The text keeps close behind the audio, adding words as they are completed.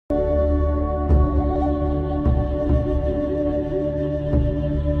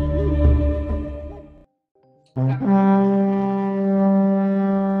And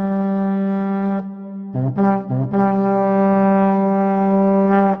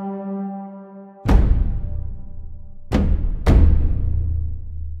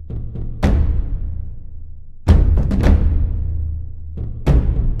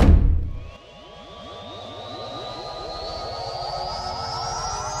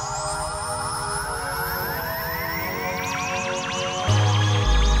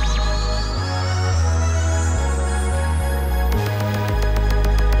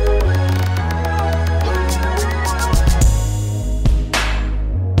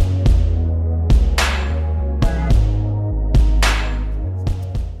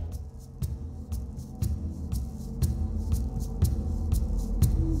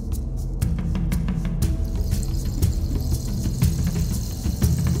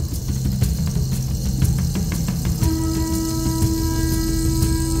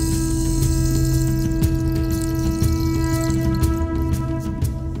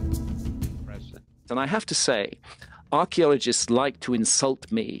I have to say, archaeologists like to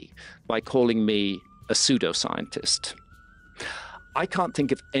insult me by calling me a pseudoscientist. I can't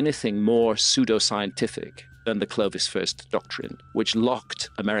think of anything more pseudoscientific than the Clovis First Doctrine, which locked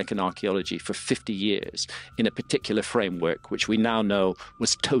American archaeology for 50 years in a particular framework, which we now know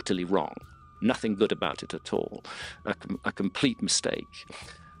was totally wrong. Nothing good about it at all. A complete mistake.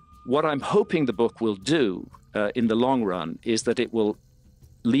 What I'm hoping the book will do in the long run is that it will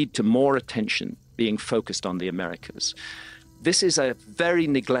lead to more attention being focused on the Americas. This is a very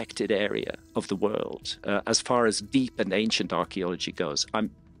neglected area of the world as far as deep and ancient archaeology goes.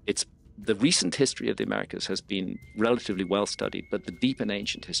 The recent history of the Americas has been relatively well studied, but the deep and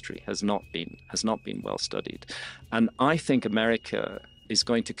ancient history has not been well studied. And I think America is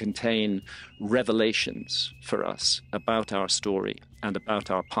going to contain revelations for us about our story and about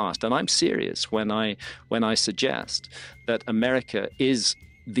our past. And I'm serious when I suggest that America is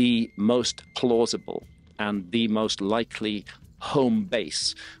the most plausible and the most likely home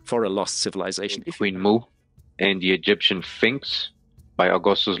base for a lost civilization. Queen Mu and the Egyptian Sphinx by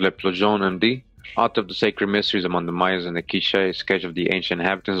Augustus Le Plongeon, MD, author of the Sacred Mysteries among the Mayas and the Quiche, sketch of the ancient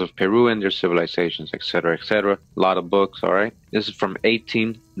inhabitants of Peru and their civilizations, etc., etc. A lot of books, all right? This is from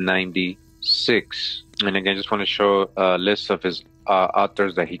 1896. And again, I just want to show a list of his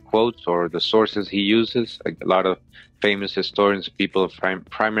authors that he quotes or the sources he uses. A lot of famous historians, people of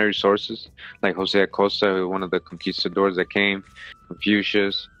primary sources, like Jose Acosta, one of the conquistadors that came,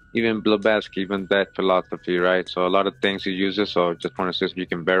 Confucius, even Blavatsky, even that philosophy, right? So a lot of things he uses. So just want to say, so you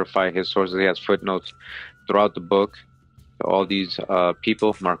can verify his sources. He has footnotes throughout the book. So all these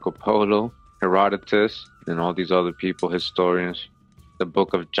people, Marco Polo, Herodotus, and all these other people, historians. The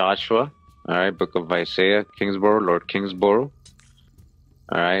book of Joshua, all right, book of Isaiah, Kingsborough, Lord Kingsborough,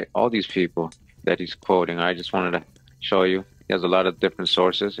 all right, all these people that he's quoting. I just wanted to show you. He has a lot of different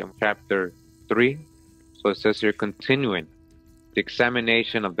sources. In chapter 3, so it says here, continuing the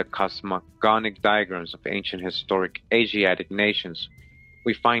examination of the cosmogonic diagrams of ancient historic Asiatic nations,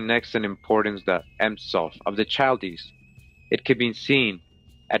 we find next in importance the Emsoph of the Chaldees. It can be seen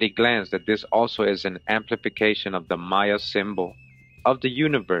at a glance that this also is an amplification of the Maya symbol of the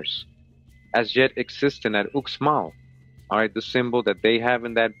universe, as yet existent at Uxmal. All right, the symbol that they have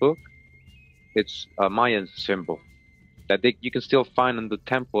in that book, it's a Mayan symbol that you can still find in the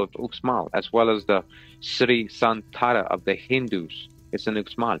temple of Uxmal, as well as the Sri Santara of the Hindus. It's in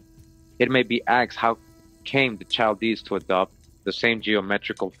Uxmal. It may be asked, how came the Chaldees to adopt the same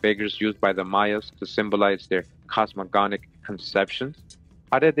geometrical figures used by the Mayas to symbolize their cosmogonic conceptions?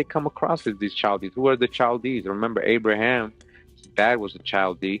 How did they come across with these Chaldees? Who are the Chaldees? Remember, Abraham's dad was a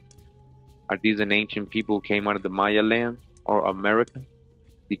Chaldee. Are these an ancient people who came out of the Maya land or America?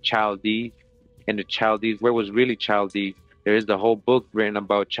 The Chaldees and the Chaldees, where was really Chaldee? There is the whole book written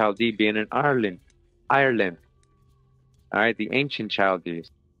about Chaldee being in Ireland. All right, the ancient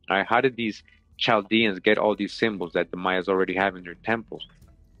Chaldees. All right, how did these Chaldeans get all these symbols that the Mayas already have in their temples?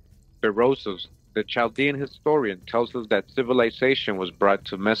 Berosus, the Chaldean historian, tells us that civilization was brought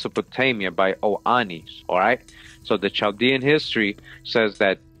to Mesopotamia by Oannes. All right, so the Chaldean history says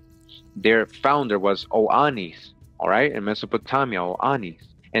that their founder was Oannes. All right, in Mesopotamia, Oannes,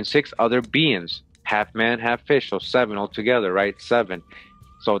 and 6 other beings, half man, half fish, so 7 altogether, right? 7.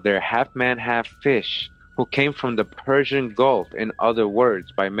 So they're half man, half fish, who came from the Persian Gulf, in other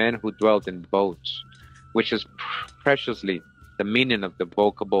words, by men who dwelt in boats, which is preciously the meaning of the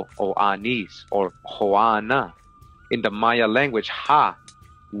vocable Oannes or Hoana. In the Maya language, ha,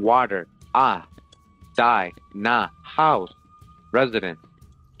 water, die, na, house, residence.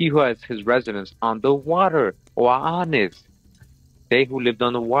 He who has his residence on the water, Oannes. They who lived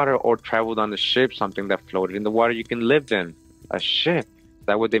on the water or traveled on the ship, something that floated in the water you can live in. A ship. Is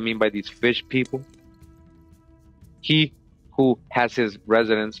that what they mean by these fish people? He who has his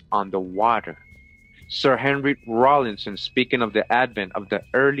residence on the water. Sir Henry Rawlinson, speaking of the advent of the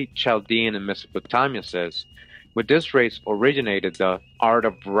early Chaldean in Mesopotamia, says, with this race originated the art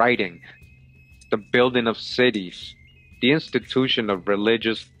of writing, the building of cities, the institution of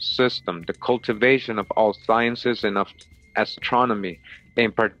religious system, the cultivation of all sciences and of astronomy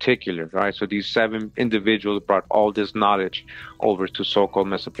in particular, right? So these 7 individuals brought all this knowledge over to so-called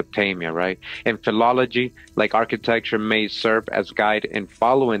Mesopotamia, right? And philology, like architecture, may serve as guide in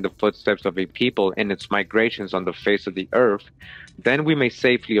following the footsteps of a people in its migrations on the face of the earth. Then we may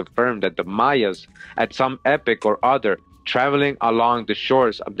safely affirm that the Mayas, at some epoch or other, traveling along the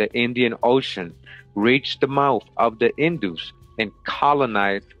shores of the Indian Ocean, reached the mouth of the Indus and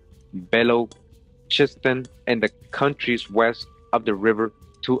colonized Balochistan and the countries west of the river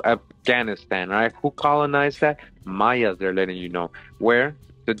to Afghanistan, right? Who colonized that? Mayas, they're letting you know. Where?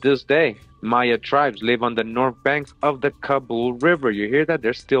 To this day, Maya tribes live on the north banks of the Kabul River. You hear that?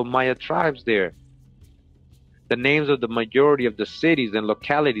 There's still Maya tribes there. The names of the majority of the cities and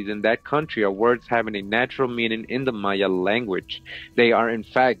localities in that country are words having a natural meaning in the Maya language. They are in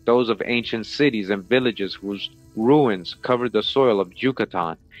fact those of ancient cities and villages whose ruins cover the soil of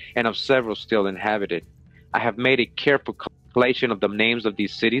Yucatan and of several still inhabited. I have made a careful collation of the names of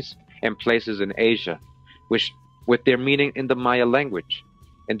these cities and places in Asia, which with their meaning in the Maya language.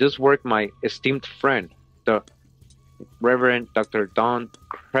 In this work, my esteemed friend, the Reverend Dr. Don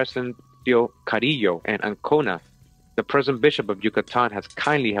Crescencio Carrillo and Ancona, the present Bishop of Yucatan, has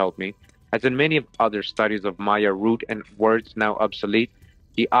kindly helped me, as in many other studies of Maya root and words now obsolete,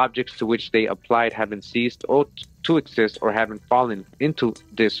 the objects to which they applied having ceased or to exist or having fallen into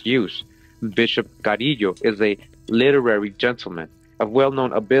disuse. Bishop Carrillo is a literary gentleman of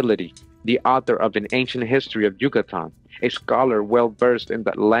well-known ability, the author of an ancient history of Yucatan, a scholar well-versed in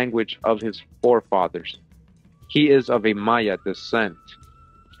the language of his forefathers. He is of a Maya descent.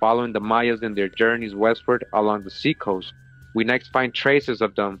 Following the Mayas in their journeys westward along the seacoast, we next find traces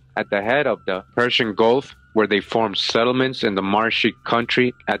of them at the head of the Persian Gulf, where they formed settlements in the marshy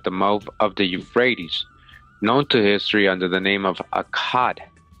country at the mouth of the Euphrates, known to history under the name of Akkad.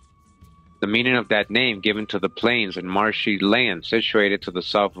 The meaning of that name, given to the plains and marshy land situated to the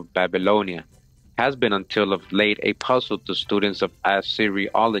south of Babylonia, has been until of late a puzzle to students of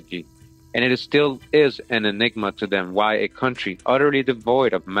Assyriology, and it still is an enigma to them why a country utterly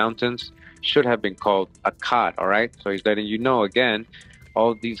devoid of mountains should have been called Akkad, all right? So he's letting you know again,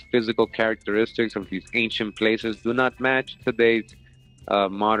 all these physical characteristics of these ancient places do not match today's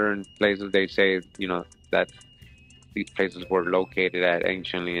modern places. They say, you know, that these places were located at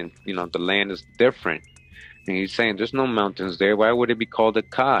anciently, and, you know, the land is different. And he's saying there's no mountains there. Why would it be called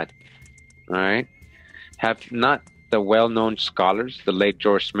Akkad? All right? Have not the well-known scholars, the late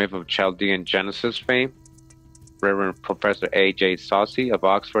George Smith of Chaldean Genesis fame, Reverend Professor A.J. Saucy of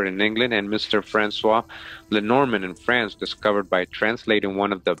Oxford in England, and Mr. Francois Lenormand in France, discovered by translating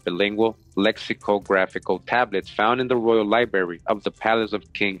one of the bilingual lexicographical tablets found in the royal library of the palace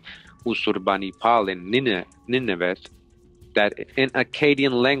of King Usurbanipal in Nineveh, that in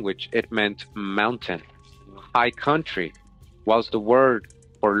Akkadian language it meant mountain, high country, whilst the word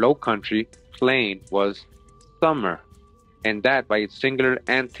for low country, plain, was summer, and that by its singular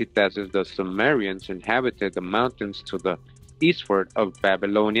antithesis the Sumerians inhabited the mountains to the eastward of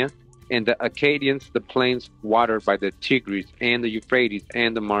Babylonia, and the Akkadians the plains watered by the Tigris and the Euphrates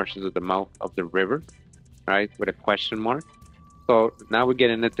and the marshes at the mouth of the river, right, with a question mark. So now we get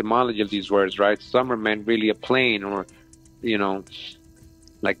an etymology of these words, right? Summer meant really a plain, or, you know,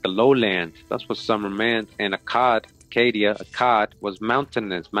 like the lowlands. That's what summer meant. And Akkad, Akkadia, Akkad was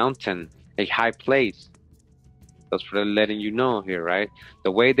mountainous, mountain, a high place. That's what they're letting you know here, right?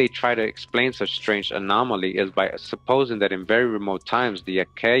 The way they try to explain such strange anomaly is by supposing that in very remote times the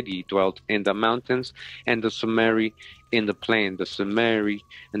Akkadi dwelt in the mountains and the Sumeri in the plain, the Sumeri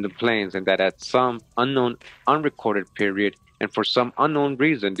in the plains, and that at some unknown, unrecorded period, and for some unknown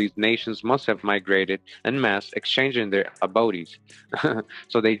reason, these nations must have migrated en masse, exchanging their abodes.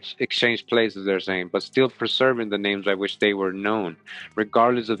 So they exchanged places, they're saying, but still preserving the names by which they were known,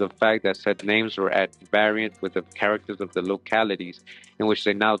 regardless of the fact that said names were at variant with the characters of the localities in which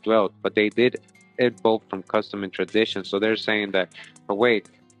they now dwelt. But they did it both from custom and tradition. So they're saying that, oh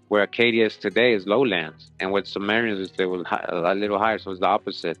wait, where Akkadia is today is lowlands, and what Sumerians is, they were a little higher, so it's the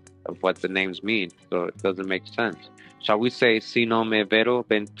opposite of what the names mean. So it doesn't make sense. Shall we say, si no me vero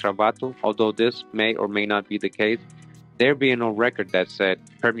ben trovato, although this may or may not be the case, there being no record that said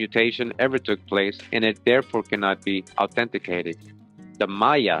permutation ever took place, and it therefore cannot be authenticated. the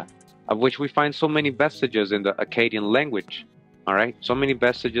Maya, of which we find so many vestiges in the Akkadian language. All right, so many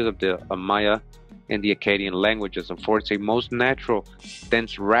vestiges of the Maya in the Akkadian languages affords a most natural,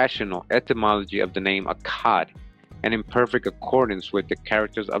 dense, rational etymology of the name Akkad, and in perfect accordance with the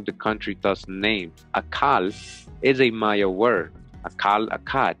characters of the country thus named. Akal is a Maya word, Akal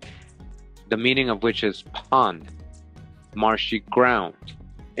Akkad, the meaning of which is pond, marshy ground,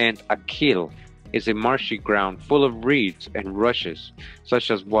 and Akil is a marshy ground full of reeds and rushes, such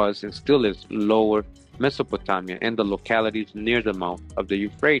as was and still is lower Mesopotamia and the localities near the mouth of the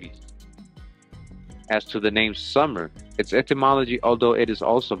Euphrates. As to the name Summer, its etymology, although it is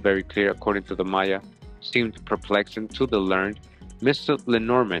also very clear according to the Maya, seemed perplexing to the learned Mr.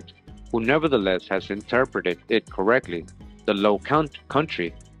 Lenormand, who nevertheless has interpreted it correctly. The low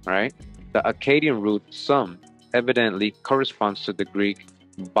country, right? The Akkadian root sum evidently corresponds to the Greek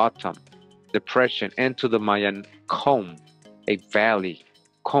bottom, depression, and to the Mayan kom, a valley,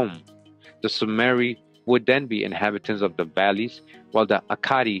 kom. The Sumeri would then be inhabitants of the valleys, while the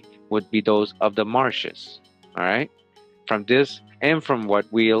Akkadi would be those of the marshes. All right? From this and from what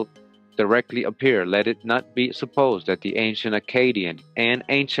will directly appear, let it not be supposed that the ancient Akkadian and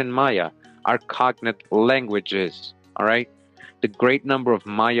ancient Maya are cognate languages. All right? The great number of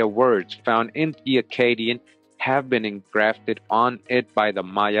Maya words found in the Akkadian have been engrafted on it by the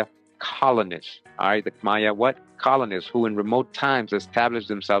Maya colonists. All right? The Maya what? Colonists who in remote times established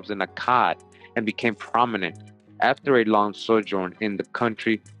themselves in Akkad and became prominent after a long sojourn in the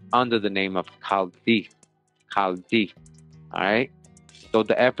country under the name of Chaldea. Chaldea. All right? Though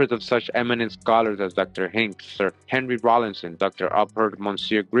the efforts of such eminent scholars as Dr. Hinks, Sir Henry Rawlinson, Dr. Upherd,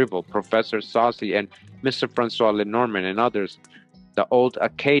 Monsieur Greville, Professor Saucy, and Mr. Francois Lenormand, and others, the old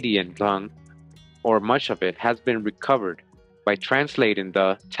Akkadian tongue, or much of it, has been recovered by translating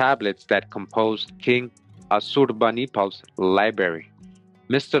the tablets that composed King Assurbanipal's library.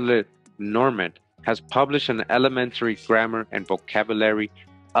 Mr. Lenormand has published an elementary grammar and vocabulary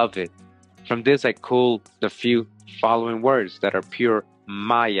of it. From this I cull the few following words that are pure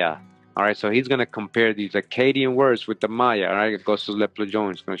Maya. All right, so he's going to compare these Akkadian words with the Maya. All right, Augustus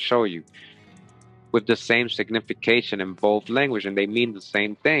Leplejon is going to show you with the same signification in both languages, and they mean the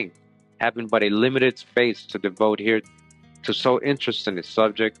same thing. Having but a limited space to devote here to so interesting a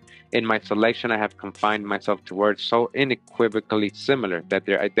subject, in my selection I have confined myself to words so unequivocally similar that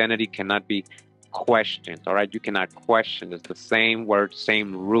their identity cannot be questioned. All right, you cannot question. It's the same word,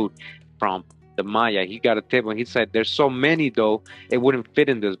 same root from the Maya. He got a tip when he said there's so many though it wouldn't fit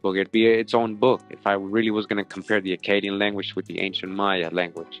in this book. It'd be its own book if I really was going to compare the Akkadian language with the ancient Maya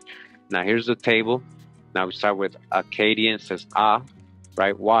language. Now here's the table. Now we start with Akkadian, says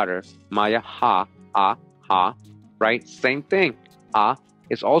right, water. Maya, ha, right, same thing.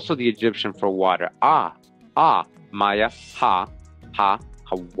 Is also the Egyptian for water. Maya, ha,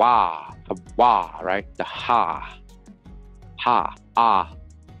 hawa, right, the ha,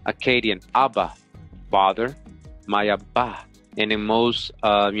 Akkadian, Abba, father, Maya, ba. And in most,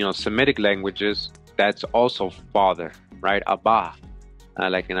 Semitic languages, that's also father, right, Abba.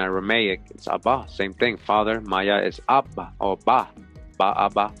 Like in Aramaic, it's Abba, same thing. Father, Maya is Abba or Ba,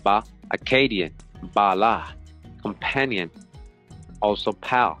 Abba, Ba. Akkadian, Bala, companion, also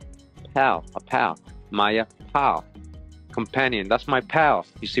pal, a pal. Maya, pal, companion. That's my pal.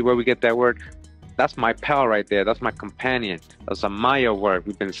 You see where we get that word? That's my pal right there. That's my companion. That's a Maya word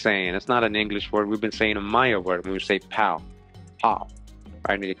we've been saying. It's not an English word. We've been saying a Maya word when we say pal. Right?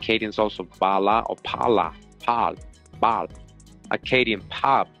 And the Akkadians also bala or pala, pal, bal. Akkadian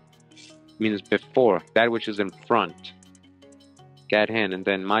pab means before, that which is in front. Get hand. And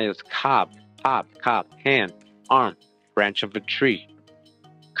then Maya's kab, hand, arm, branch of a tree.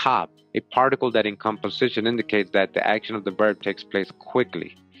 Kab, a particle that in composition indicates that the action of the verb takes place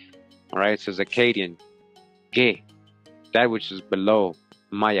quickly. All right, it says Akkadian, ge, that which is below.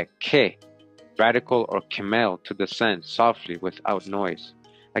 Maya, ke, radical or kemel, to descend softly without noise.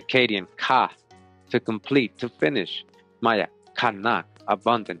 Akkadian, ka, to complete, to finish. Maya, kanak,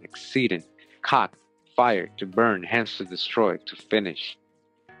 abundant, exceeding. Kak, fire, to burn, hence to destroy, to finish.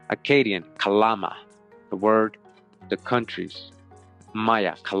 Akkadian, kalama, the word, the countries.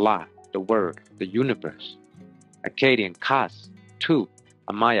 Maya, kala, the word, the universe. Akkadian, kas, two.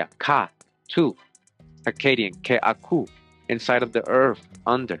 Maya, ka, two. Akkadian, ke aku, inside of the earth,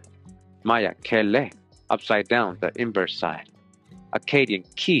 under. Maya, kele, upside down, the inverse side. Akkadian,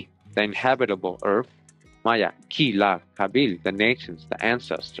 ki, the inhabitable earth. Maya, ki la, kabil, the nations, the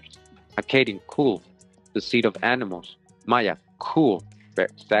ancestors. Akkadian, kul, the seed of animals. Maya, kul, the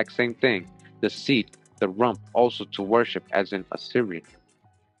exact same thing. The seed, the rump, also to worship, as in Assyrian.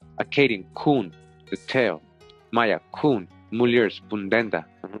 Akkadian, kun, the tail. Maya, kun, muliers, pundenda.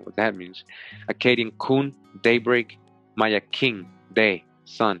 I don't know what that means. Akkadian kun, daybreak. Maya king, day,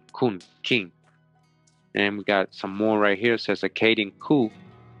 sun, kun, king. And we got some more right here. It says Akkadian ku,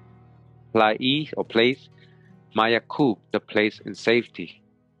 plai or place. Maya ku, the place in safety.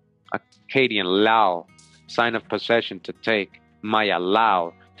 Akkadian lao, sign of possession, to take. Maya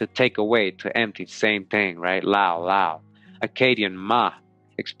lao, to take away, to empty, same thing, right? Lao, lao. Akkadian ma,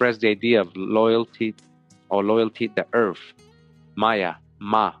 express the idea of loyalty or loyalty to the earth. Maya,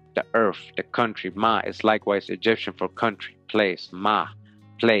 ma, the earth, the country. Ma is likewise Egyptian for country, place. Ma,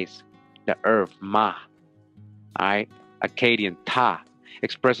 place, the earth, ma. Alright, Akkadian ta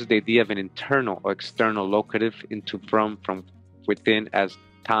expresses the idea of an internal or external locative into from within, as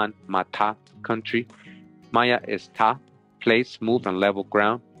tan, mata, country. Maya is ta, place, move on level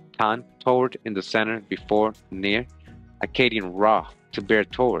ground. Tan, toward, in the center, before, near. Akkadian ra, to bear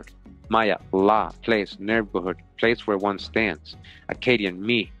toward. Maya la, place, neighborhood, place where one stands. Akkadian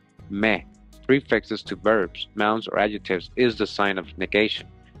mi, me, prefixes to verbs, nouns, or adjectives, is the sign of negation.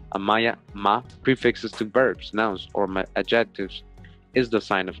 Maya ma, prefixes to verbs, nouns, or adjectives, is the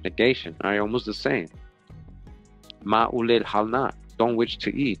sign of negation. All right, almost the same. Ma ulil halna, don't wish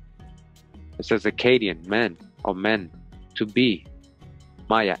to eat. It says Akkadian, men, or men, to be.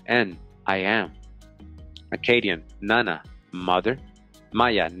 Maya en, I am. Akkadian nana, mother.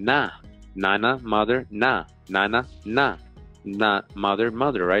 Maya na, nana, mother, na, nana, na, na, mother,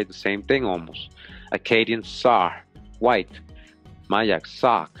 mother, right? The same thing almost. Akkadian sar, white. Maya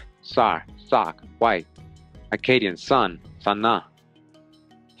sock, sar, sock, white. Akkadian sun, sana,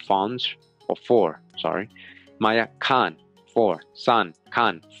 fons, or four, sorry. Maya kan, four, sun,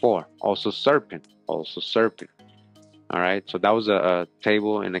 kan, four, also serpent, also serpent. All right, so that was a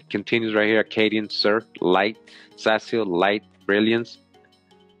table, and it continues right here. Akkadian surf, light. Sassil, light, brilliance.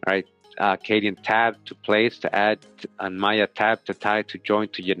 All right, Akkadian tab, to place, to add. And Maya tab, to tie, to join,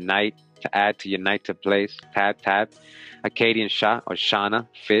 to unite, to add, to unite, to place. Tab, tab. Akkadian sha, or shana,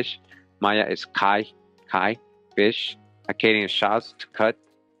 fish. Maya is kai, kai, fish. Akkadian shas, to cut.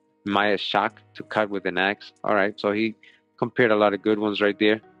 Maya shak, to cut with an axe. All right, so he compared a lot of good ones right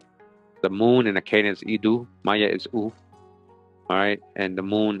there. The moon in Akkadian is idu. Maya is u. All right, and the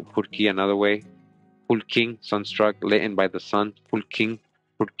moon, Purki, another way. Pulking, sunstruck, laden by the sun. Pulking,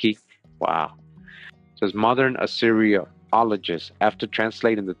 Purki. Wow. It says modern Assyriologists, after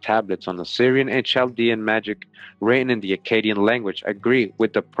translating the tablets on Assyrian and Chaldean magic written in the Akkadian language, agree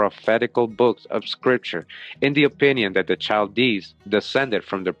with the prophetical books of scripture in the opinion that the Chaldees descended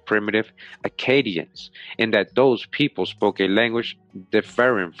from the primitive Akkadians, and that those people spoke a language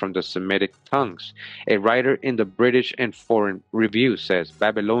differing from the Semitic tongues. A writer in the British and Foreign Review says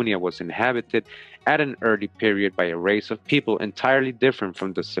Babylonia was inhabited at an early period by a race of people entirely different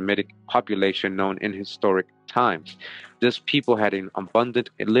from the Semitic population known in historic times. This people had an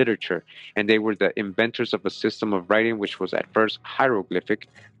abundant literature, and they were the inventors of a system of writing which was at first hieroglyphic.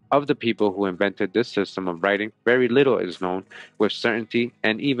 Of the people who invented this system of writing, very little is known with certainty,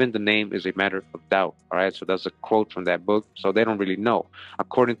 and even the name is a matter of doubt. All right, so that's a quote from that book, so they don't really know.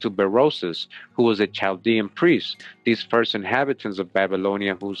 According to Berosus, who was a Chaldean priest, these first inhabitants of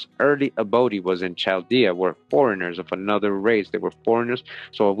Babylonia, whose early abode was in Chaldea, were foreigners of another race. They were foreigners.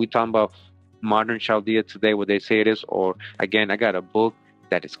 So are we talking about modern Chaldea today, what they say it is? Or again, I got a book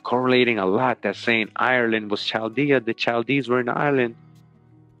that is correlating a lot that's saying Ireland was Chaldea, the Chaldees were in Ireland.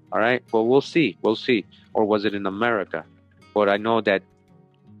 All right, well, we'll see. Or was it in America? But I know that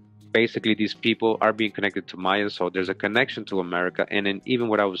basically these people are being connected to Maya, so there's a connection to America. And then even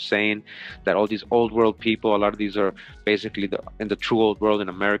what I was saying, that all these old world people, a lot of these are basically in the true old world in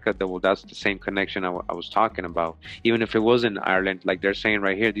America. That's the same connection I was talking about. Even if it was in Ireland, like they're saying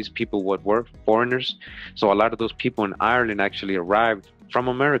right here, these people were foreigners. So a lot of those people in Ireland actually arrived from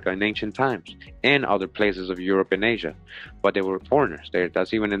America in ancient times and other places of Europe and Asia, but they were foreigners.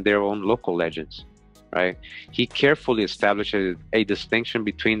 That's even in their own local legends, right? He carefully established a distinction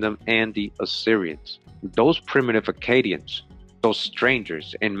between them and the Assyrians. Those primitive Akkadians, those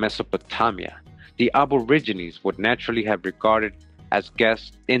strangers in Mesopotamia, the Aborigines would naturally have regarded as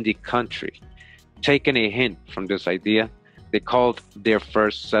guests in the country. Taking a hint from this idea, they called their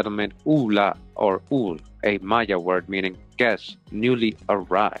first settlement Ula or Ul, a Maya word meaning guests, newly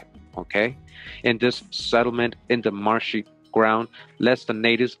arrived, okay? In this settlement in the marshy ground, lest the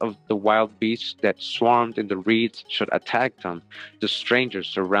natives of the wild beasts that swarmed in the reeds should attack them, the strangers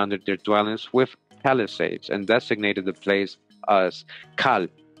surrounded their dwellings with palisades and designated the place as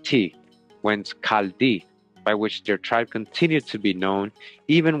Kal-Ti, whence Kaldi, by which their tribe continued to be known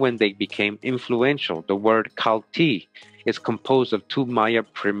even when they became influential. The word Kalti is composed of two Maya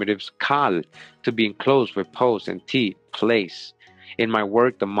primitives Kal, to be enclosed with post, and Ti, place. In my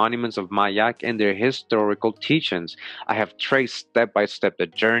work, The Monuments of Mayak and Their Historical Teachings, I have traced step by step the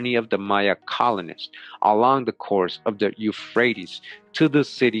journey of the Maya colonists along the course of the Euphrates to the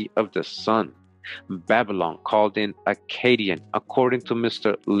city of the sun, Babylon, called in Akkadian, according to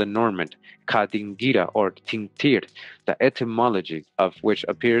Mr. Lenormand, Kadingira or Tintir, the etymology of which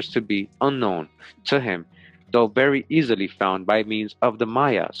appears to be unknown to him, though very easily found by means of the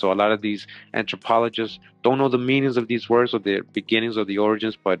Maya. So a lot of these anthropologists don't know the meanings of these words or the beginnings or the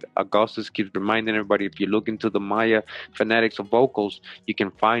origins, but Augustus keeps reminding everybody, if you look into the Maya phonetics of vocals, you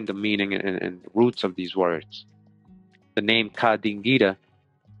can find the meaning and roots of these words. The name Kadingira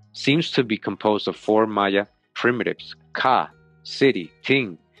seems to be composed of four Maya primitives: Ka, city;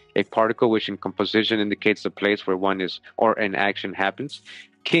 Ting, a particle which in composition indicates the place where one is or an action happens;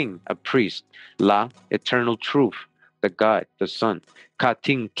 King, a priest; La, eternal truth, the God, the sun; Ka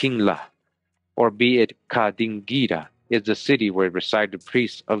Ting King La, or be it Ka Dingira, is the city where reside the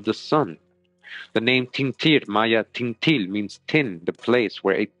priests of the sun. The name Tintir, Maya Tintil, means tin, the place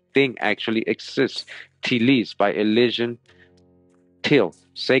where a thing actually exists; Tilis, by elision, Til,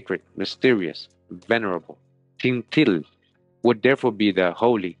 sacred, mysterious, venerable. Tintil would therefore be the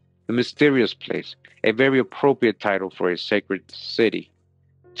holy, the mysterious place, a very appropriate title for a sacred city.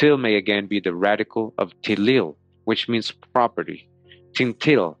 Til may again be the radical of Tilil, which means property.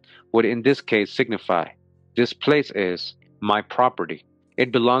 Tintil would in this case signify, this place is my property.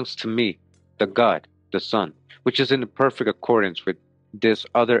 It belongs to me, the God, the sun, which is in perfect accordance with this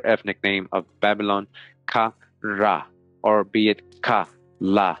other ethnic name of Babylon, Ka-Ra, or be it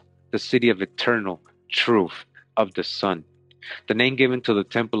Ka-La, the city of eternal truth of the sun. The name given to the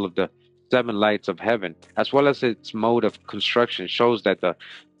temple of the seven lights of heaven, as well as its mode of construction, shows that the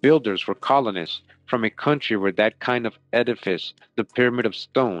builders were colonists from a country where that kind of edifice, the pyramid of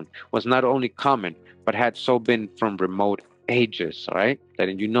stone, was not only common, but had so been from remote ages, all right?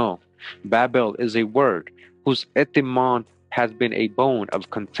 Letting you know. Babel is a word whose etymon has been a bone of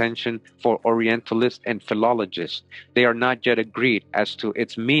contention for Orientalists and philologists. They are not yet agreed as to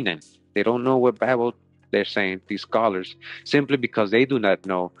its meaning. They don't know what Babel, they're saying, these scholars, simply because they do not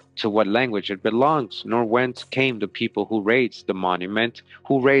know to what language it belongs, nor whence came the people who raised the monument,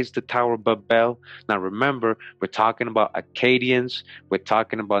 who raised the Tower of Babel. Now remember, we're talking about Akkadians, we're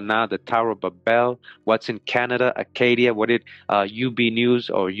talking about now the Tower of Babel, what's in Canada, Acadia, what did UB News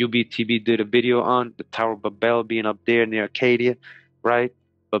or UBTV did a video on, the Tower of Babel being up there near Acadia, right?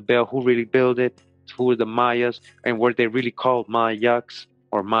 Babel, who really built it, who were the Mayas, and were they really called Mayaks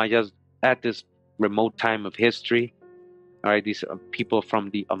or Mayas at this remote time of history? All right, these people from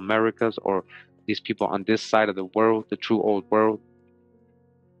the Americas, or these people on this side of the world, the true old world.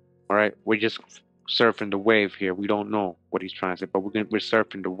 All right, we're just surfing the wave here. We don't know what he's trying to say, but we're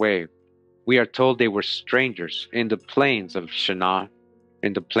surfing the wave. We are told they were strangers in the plains of Shinar,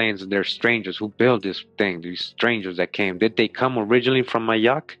 in the plains, and they're strangers who built this thing, these strangers that came. Did they come originally from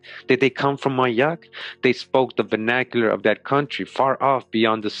Mayak? Did they come from Mayak? They spoke the vernacular of that country, far off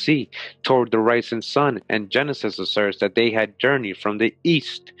beyond the sea, toward the rising sun, and Genesis asserts that they had journeyed from the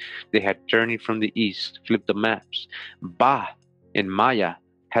east. They had journeyed from the east. Flip the maps. Ba, in Maya,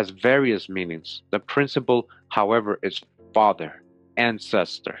 has various meanings. The principal, however, is father,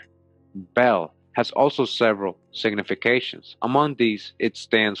 ancestor. Bel has also several significations. Among these, it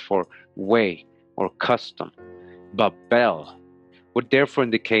stands for way or custom. Babel would therefore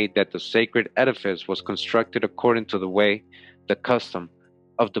indicate that the sacred edifice was constructed according to the way, the custom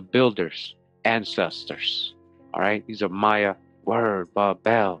of the builders' ancestors. All right, these are Maya word,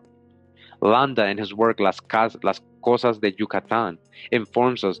 Babel. Landa, in his work Las Cosas de Yucatán,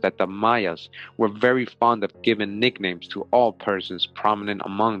 informs us that the Mayas were very fond of giving nicknames to all persons prominent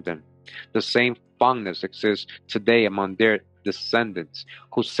among them. The same fondness exists today among their descendants,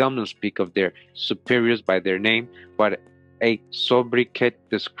 who seldom speak of their superiors by their name, but a sobriquet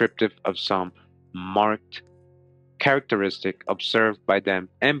descriptive of some marked characteristic observed by them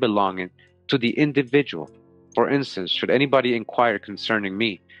and belonging to the individual. For instance, should anybody inquire concerning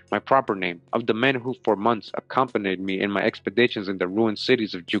me, my proper name, of the men who for months accompanied me in my expeditions in the ruined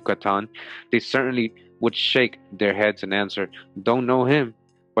cities of Yucatan, they certainly would shake their heads and answer, "Don't know him."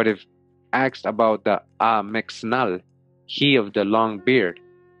 But if asked about the Mexnal, he of the long beard,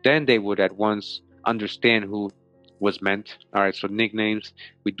 then they would at once understand who was meant. All right, so nicknames,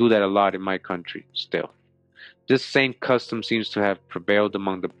 we do that a lot in my country still. This same custom seems to have prevailed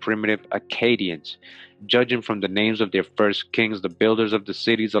among the primitive Akkadians. Judging from the names of their first kings, the builders of the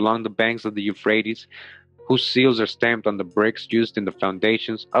cities along the banks of the Euphrates, whose seals are stamped on the bricks used in the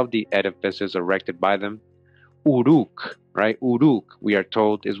foundations of the edifices erected by them. Uruk, right? Uruk, we are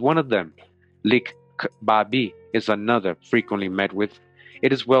told, is one of them. Likbabi is another frequently met with.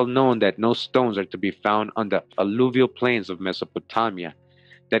 It is well known that no stones are to be found on the alluvial plains of Mesopotamia,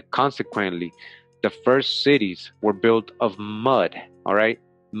 that consequently the first cities were built of mud, all right?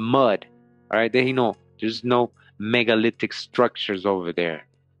 Mud, all right? There's no megalithic structures over there,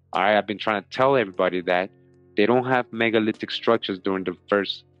 all right? I've been trying to tell everybody that they don't have megalithic structures during the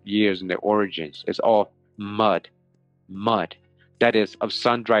first years in their origins. It's all mud, mud. That is of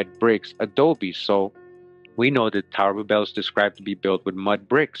sun-dried bricks, adobe. So we know that Tower of Babel is described to be built with mud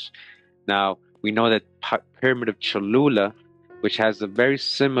bricks. Now, we know that Pyramid of Cholula, which has a very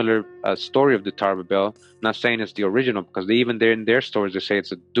similar story of the Tower of Babel, not saying it's the original, because even there in their stories, they say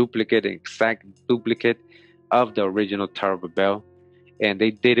it's a duplicate, an exact duplicate of the original Tower of Babel. And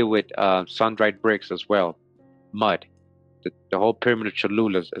they did it with sun-dried bricks as well, mud. The whole Pyramid of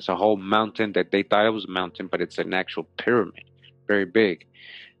Cholula is a whole mountain that they thought it was a mountain, but it's an actual pyramid, very big.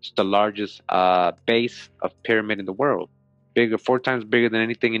 It's the largest base of pyramid in the world, bigger, 4 times bigger than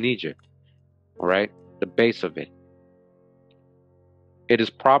anything in Egypt. All right, the base of it. It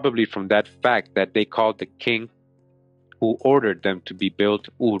is probably from that fact that they called the king who ordered them to be built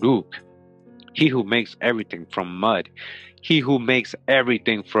Uruk, he who makes everything from mud. He who makes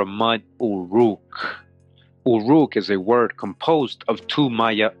everything from mud, Uruk. Uruk is a word composed of 2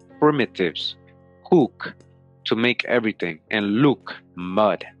 Maya primitives, huk, to make everything, and luk,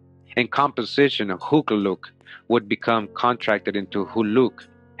 mud. In composition, hukluk would become contracted into huluk,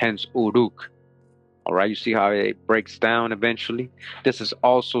 hence Uruk. All right, you see how it breaks down eventually? This is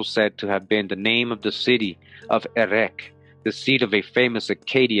also said to have been the name of the city of Erech, the seat of a famous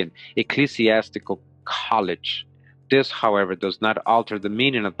Akkadian ecclesiastical college. This, however, does not alter the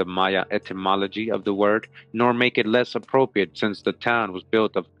meaning of the Maya etymology of the word, nor make it less appropriate, since the town was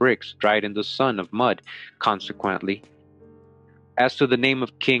built of bricks dried in the sun of mud, consequently. As to the name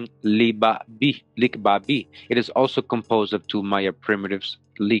of King Likbabi, it is also composed of 2 Maya primitives,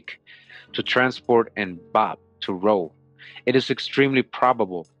 lik, to transport, and bab, to row. It is extremely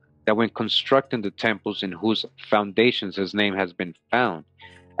probable that when constructing the temples in whose foundations his name has been found,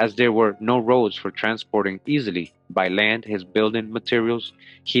 as there were no roads for transporting easily by land his building materials,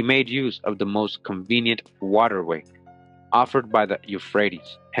 he made use of the most convenient waterway offered by the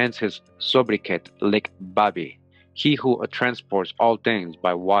Euphrates, hence his sobriquet Likbabi, he who transports all things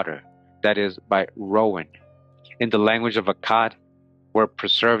by water, that is, by rowing. In the language of Akkad were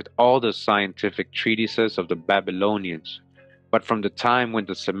preserved all the scientific treatises of the Babylonians, but from the time when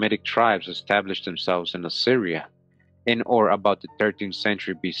the Semitic tribes established themselves in Assyria, in or about the 13th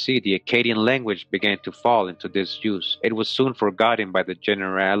century BC, the Akkadian language began to fall into disuse. It was soon forgotten by the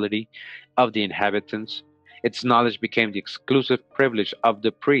generality of the inhabitants. Its knowledge became the exclusive privilege of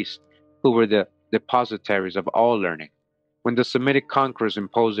the priests, who were the depositaries of all learning. When the Semitic conquerors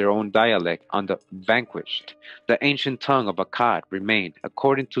imposed their own dialect on the vanquished, the ancient tongue of Akkad remained,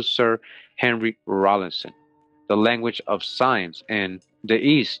 according to Sir Henry Rawlinson, the language of science in the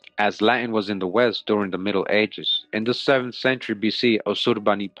East, as Latin was in the West during the Middle Ages. In the 7th century BC,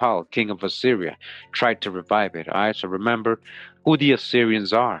 Assurbanipal, king of Assyria, tried to revive it. All right, so remember who the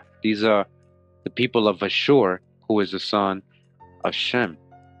Assyrians are. These are the people of Ashur, who is the son of Shem,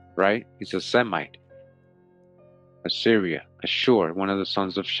 right? He's a Semite. Assyria, Ashur, one of the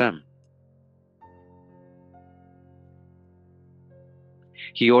sons of Shem.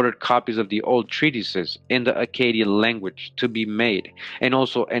 He ordered copies of the old treatises in the Akkadian language to be made, and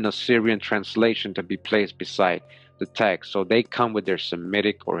also an Assyrian translation to be placed beside the text. So they come with their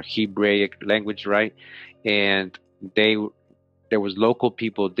Semitic or Hebraic language, right? And there was local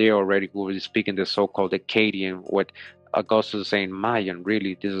people there already who were speaking the so-called Akkadian, what Augustus is saying Mayan.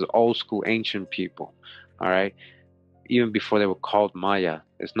 Really, this is old school ancient people, all right? Even before they were called Maya.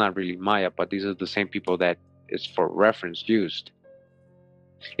 It's not really Maya, but these are the same people that is for reference used.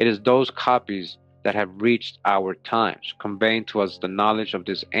 It is those copies that have reached our times, conveying to us the knowledge of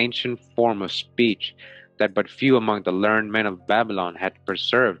this ancient form of speech that but few among the learned men of Babylon had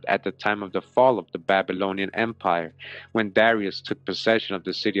preserved at the time of the fall of the Babylonian Empire, when Darius took possession of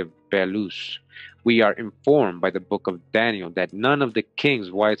the city of Belus. We are informed by the book of Daniel that none of the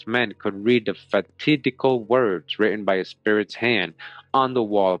king's wise men could read the fatidical words written by a spirit's hand on the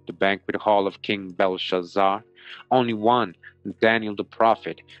wall of the banquet hall of King Belshazzar. Only one, Daniel the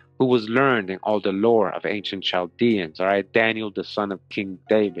prophet, who was learned in all the lore of ancient Chaldeans. All right, Daniel the son of King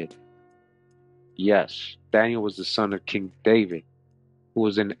David. Yes, Daniel was the son of King David, who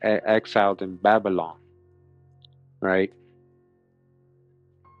was exiled in Babylon. Right?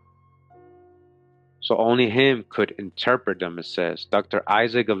 So only him could interpret them, it says. Dr.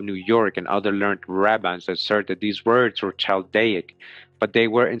 Isaac of New York and other learned rabbis assert that these words were Chaldaic, but they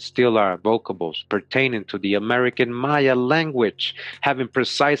were and still are vocables pertaining to the American Maya language, having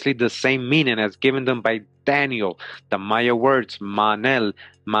precisely the same meaning as given them by Daniel. The Maya words manel,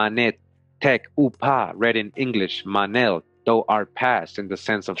 manet, tek, upa, read in English, manel, thou art past in the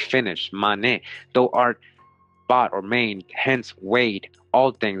sense of finished, mane, thou art bought or made, hence weighed,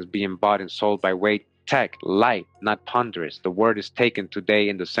 all things being bought and sold by weight, tek, light, not ponderous. The word is taken today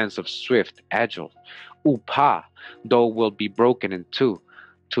in the sense of swift, agile. Upa, though will be broken in two.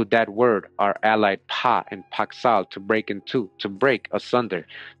 To that word are allied pa and paksal, to break in two, to break asunder,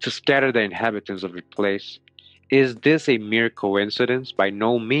 to scatter the inhabitants of a place. Is this a mere coincidence? By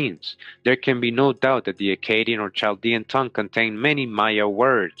no means. There can be no doubt that the Akkadian or Chaldean tongue contained many Maya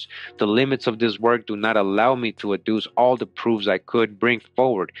words. The limits of this work do not allow me to adduce all the proofs I could bring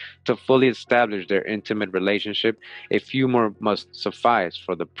forward to fully establish their intimate relationship. A few more must suffice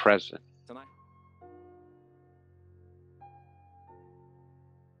for the present.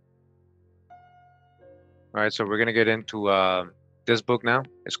 All right, so we're going to get into this book now.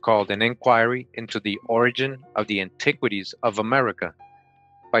 It's called An Inquiry into the Origin of the Antiquities of America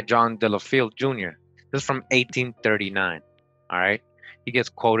by John Delafield Jr. This is from 1839. All right. He gets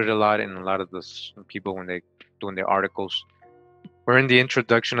quoted a lot in a lot of the people when they doing their articles. We're in the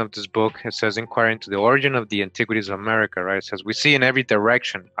introduction of this book. It says Inquiry into the Origin of the Antiquities of America, right? It says, we see in every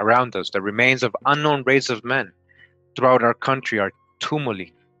direction around us the remains of unknown race of men. Throughout our country are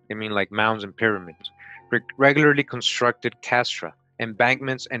tumuli, I mean like mounds and pyramids, regularly constructed castra,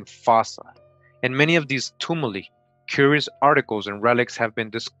 embankments, and fossa. In many of these tumuli, curious articles and relics have been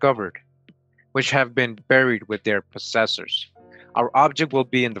discovered, which have been buried with their possessors. Our object will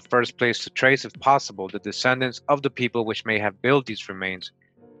be in the first place to trace, if possible, the descendants of the people which may have built these remains,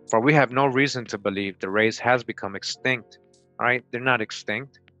 for we have no reason to believe the race has become extinct. All right, they're not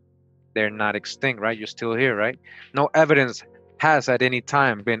extinct. They're not extinct, right? You're still here, right? No evidence has at any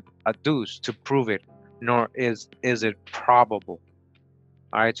time been adduced to prove it, nor is it probable.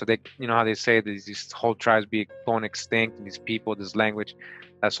 All right, so they, you know how they say these whole tribes be going extinct, and these people, this language,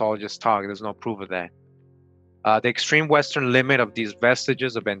 that's all just talk. There's no proof of that. The extreme western limit of these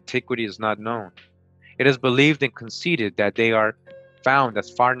vestiges of antiquity is not known. It is believed and conceded that they are found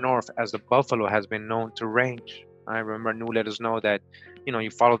as far north as the buffalo has been known to range. I remember New let us know that, you know, you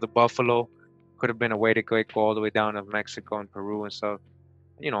follow the buffalo, could have been a way to go all the way down to Mexico and Peru and stuff,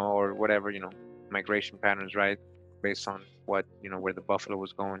 you know, or whatever, you know, migration patterns, right? Based on what, you know, where the buffalo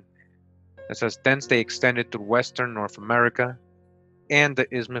was going. It says, thence they extended through western North America and the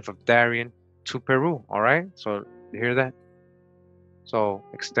Isthmus of Darien to Peru. All right, so you hear that? So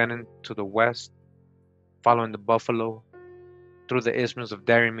extending to the west, following the buffalo through the Isthmus of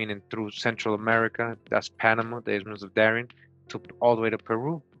Darien, meaning through Central America, that's Panama, the Isthmus of Darien, to all the way to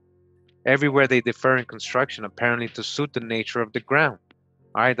Peru. Everywhere they differ in construction, apparently to suit the nature of the ground.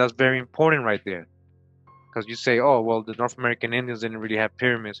 All right, that's very important right there. Because you say, oh, well, the North American Indians didn't really have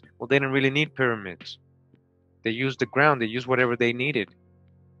pyramids. Well, they didn't really need pyramids. They used the ground. They used whatever they needed.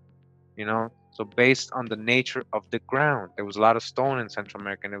 You know, so based on the nature of the ground, there was a lot of stone in Central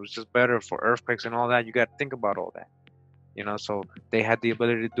America, and it was just better for earthquakes and all that. You got to think about all that. You know, so they had the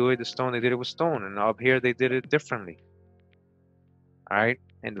ability to do it. The stone, they did it with stone. And up here, they did it differently. All right.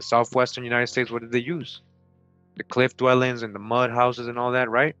 In the southwestern United States, what did they use? The cliff dwellings and the mud houses and all that,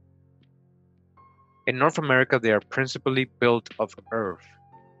 right? In North America, they are principally built of earth.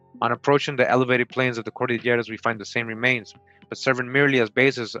 On approaching the elevated plains of the Cordilleras, we find the same remains, but serving merely as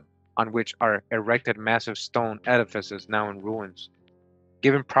bases on which are erected massive stone edifices now in ruins.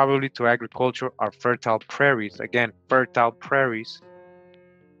 Given probably to agriculture are fertile prairies, again, fertile prairies,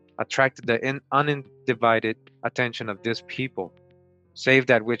 attracted the undivided attention of this people, save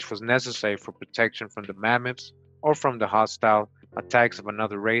that which was necessary for protection from the mammoths or from the hostile attacks of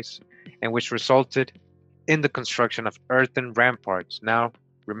another race, and which resulted in the construction of earthen ramparts now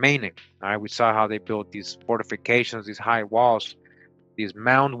remaining. All right, we saw how they built these fortifications, these high walls, these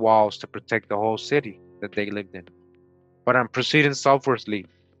mound walls to protect the whole city that they lived in. But on proceeding southwardly,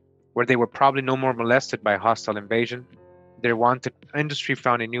 where they were probably no more molested by hostile invasion, their wanted industry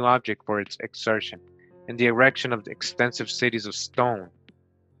found a new object for its exertion in the erection of extensive cities of stone.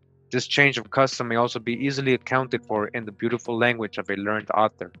 This change of custom may also be easily accounted for in the beautiful language of a learned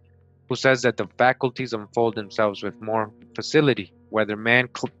author, who says that the faculties unfold themselves with more facility, whether man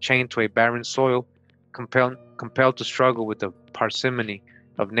chained to a barren soil, compelled to struggle with the parsimony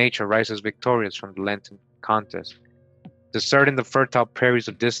of nature, rises victorious from the Lenten contest. Deserting the fertile prairies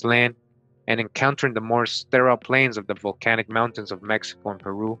of this land and encountering the more sterile plains of the volcanic mountains of Mexico and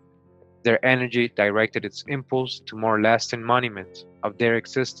Peru, Their energy directed its impulse to more lasting monuments of their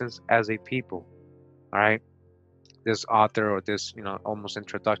existence as a people. All right. This author or this, almost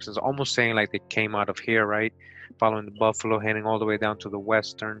introduction is almost saying like they came out of here, right? Following the buffalo, heading all the way down to the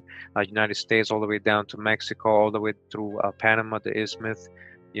western United States, all the way down to Mexico, all the way through Panama, the Isthmus,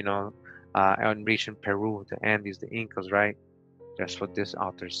 and reaching Peru, the Andes, the Incas, right? That's what this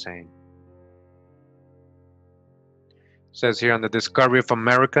author is saying. Says here on the discovery of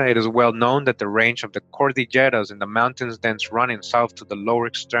America, it is well known that the range of the Cordilleras in the mountains thence running south to the lower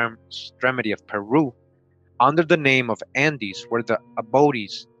extremity of Peru, under the name of Andes, were the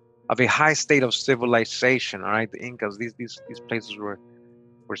abodes of a high state of civilization. All right, the Incas, these places were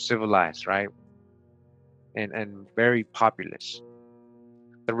civilized, right, and very populous.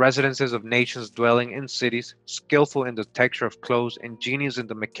 The residences of nations dwelling in cities, skillful in the texture of clothes, ingenious in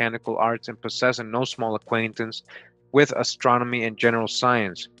the mechanical arts, and possessing no small acquaintance with astronomy and general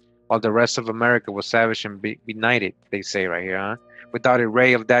science, while the rest of America was savage and benighted, they say right here, huh? Without a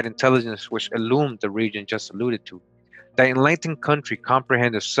ray of that intelligence which illumined the region just alluded to. The enlightened country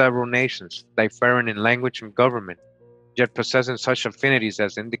comprehended several nations, differing in language and government, yet possessing such affinities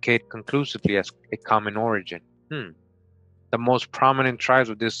as indicate conclusively as a common origin. The most prominent tribes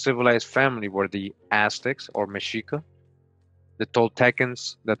of this civilized family were the Aztecs or Mexica, the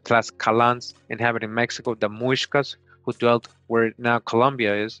Toltecans, the Tlaxcalans inhabiting Mexico, the Muiscas, who dwelt where now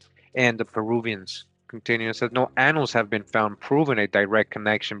Colombia is, and the Peruvians. Continues, says no annals have been found proving a direct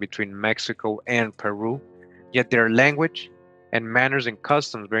connection between Mexico and Peru, yet their language and manners and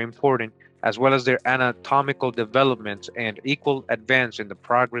customs, very important, as well as their anatomical developments and equal advance in the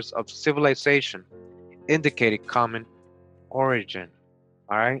progress of civilization, indicate a common origin.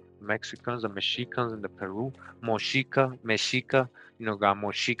 All right, Mexicans, the Mexicans in the Peru, Mexica, got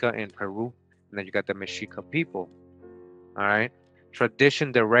Mochica in Peru, and then you got the Mexica people. All right,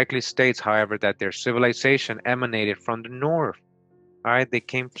 tradition directly states, however, that their civilization emanated from the north. All right, they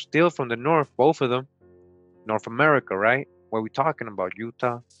came still from the north, both of them, North America, right? What are we talking about?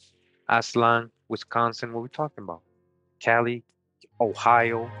 Utah, Aslan, Wisconsin, what are we talking about? Cali,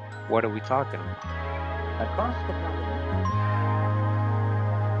 Ohio, what are we talking about?